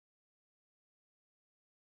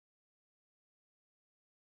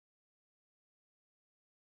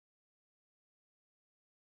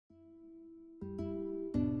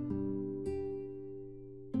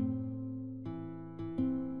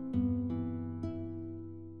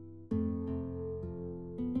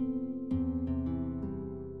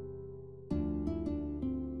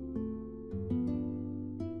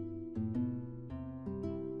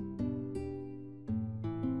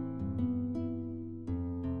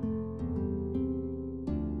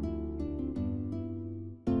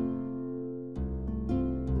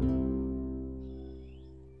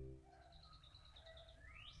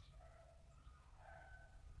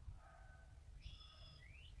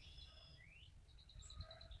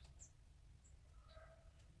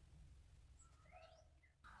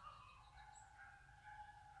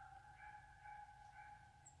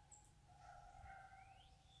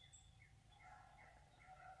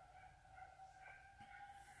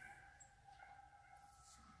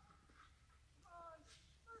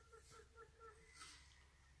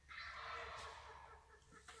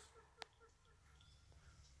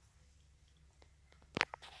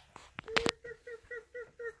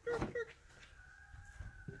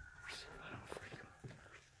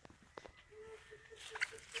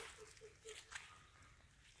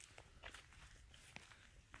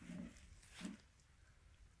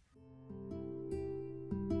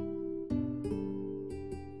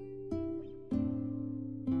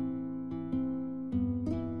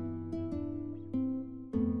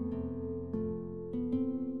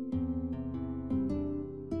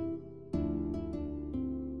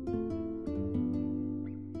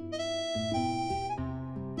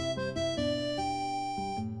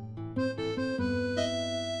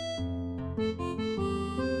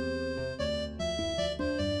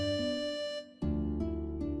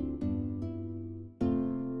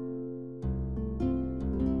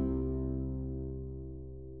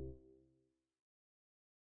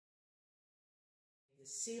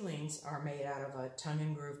ceilings are made out of a tongue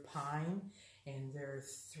and groove pine, and they're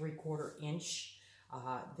 3/4 inch.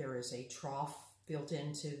 There is a trough built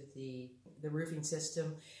into the roofing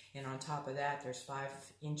system, and on top of that there's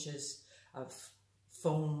 5 inches of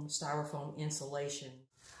styrofoam insulation.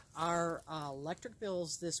 Our electric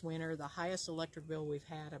bills this winter, the highest electric bill we've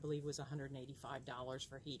had, I believe, was $185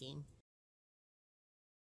 for heating.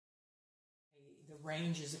 The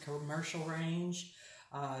range is a commercial range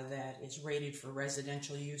that is rated for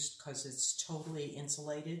residential use because it's totally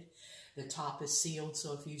insulated. The top is sealed,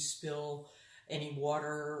 so if you spill any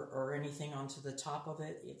water or anything onto the top of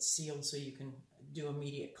it, it's sealed so you can do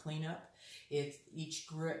immediate cleanup. If each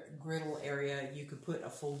griddle area, you could put a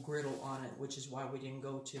full griddle on it, which is why we didn't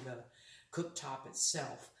go to the cooktop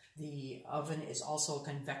itself. The oven is also a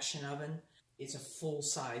convection oven. It's a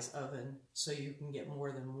full-size oven, so you can get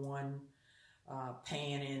more than one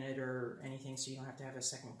pan in it or anything, so you don't have to have a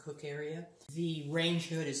second cook area. The range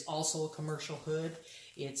hood is also a commercial hood.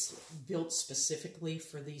 It's built specifically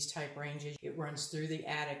for these type ranges. It runs through the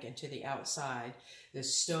attic and to the outside. The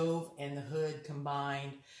stove and the hood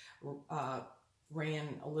combined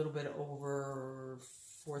ran a little bit over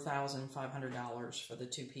 $4,500 for the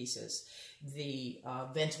 2 pieces. The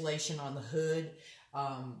ventilation on the hood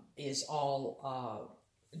is all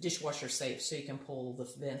dishwasher safe, so you can pull the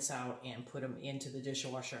vents out and put them into the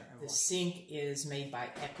dishwasher. The sink is made by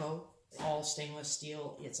Echo, all stainless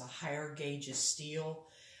steel. It's a higher gauge steel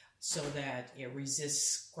so that it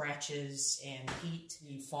resists scratches and heat.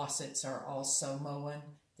 The faucets are also Moen.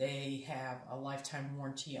 They have a lifetime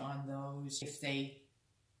warranty on those. If they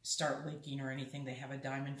start leaking or anything, they have a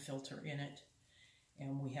diamond filter in it,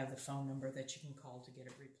 and we have the phone number that you can call to get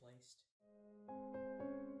it replaced.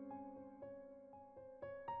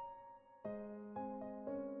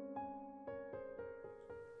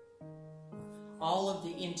 All of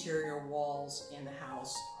the interior walls in the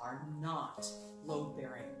house are not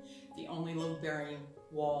load-bearing. The only load-bearing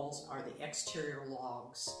walls are the exterior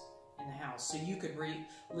logs in the house. So you could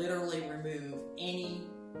literally remove any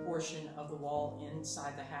portion of the wall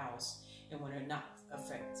inside the house and would not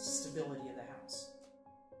affect the stability of the house.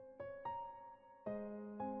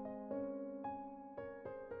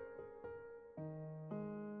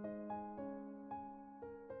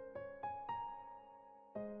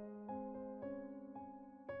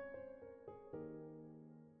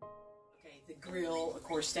 The grill, of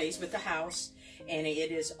course, stays with the house, and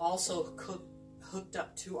it is also hooked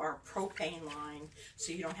up to our propane line,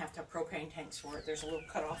 so you don't have to have propane tanks for it. There's a little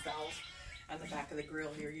cutoff valve on the back of the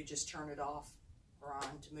grill here. You just turn it off or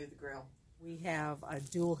on to move the grill. We have a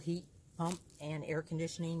dual heat pump and air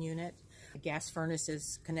conditioning unit. The gas furnace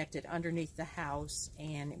is connected underneath the house,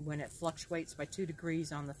 and when it fluctuates by 2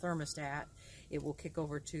 degrees on the thermostat, it will kick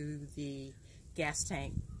over to the gas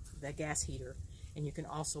tank, the gas heater. And you can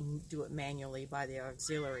also do it manually by the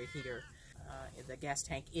auxiliary heater. The gas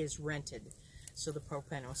tank is rented, so the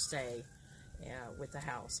propane will stay with the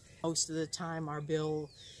house. Most of the time our bill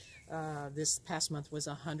this past month was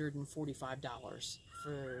 $145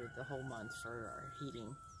 for the whole month for our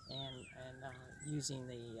heating and using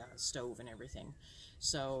the stove and everything.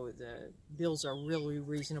 So the bills are really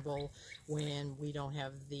reasonable when we don't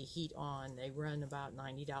have the heat on. They run about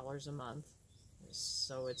 $90 a month.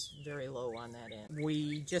 So it's very low on that end.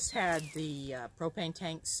 We just had the propane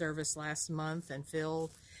tank service last month and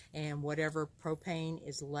filled, and whatever propane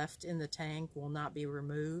is left in the tank will not be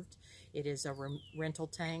removed. It is a rental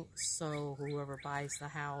tank, so whoever buys the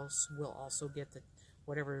house will also get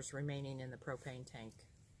whatever is remaining in the propane tank.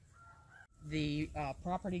 The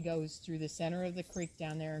property goes through the center of the creek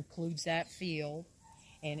down there, includes that field,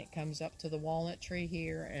 and it comes up to the walnut tree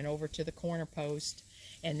here and over to the corner post,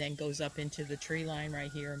 and then goes up into the tree line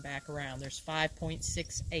right here and back around. There's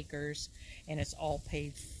 5.6 acres, and it's all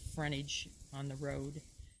paved frontage on the road.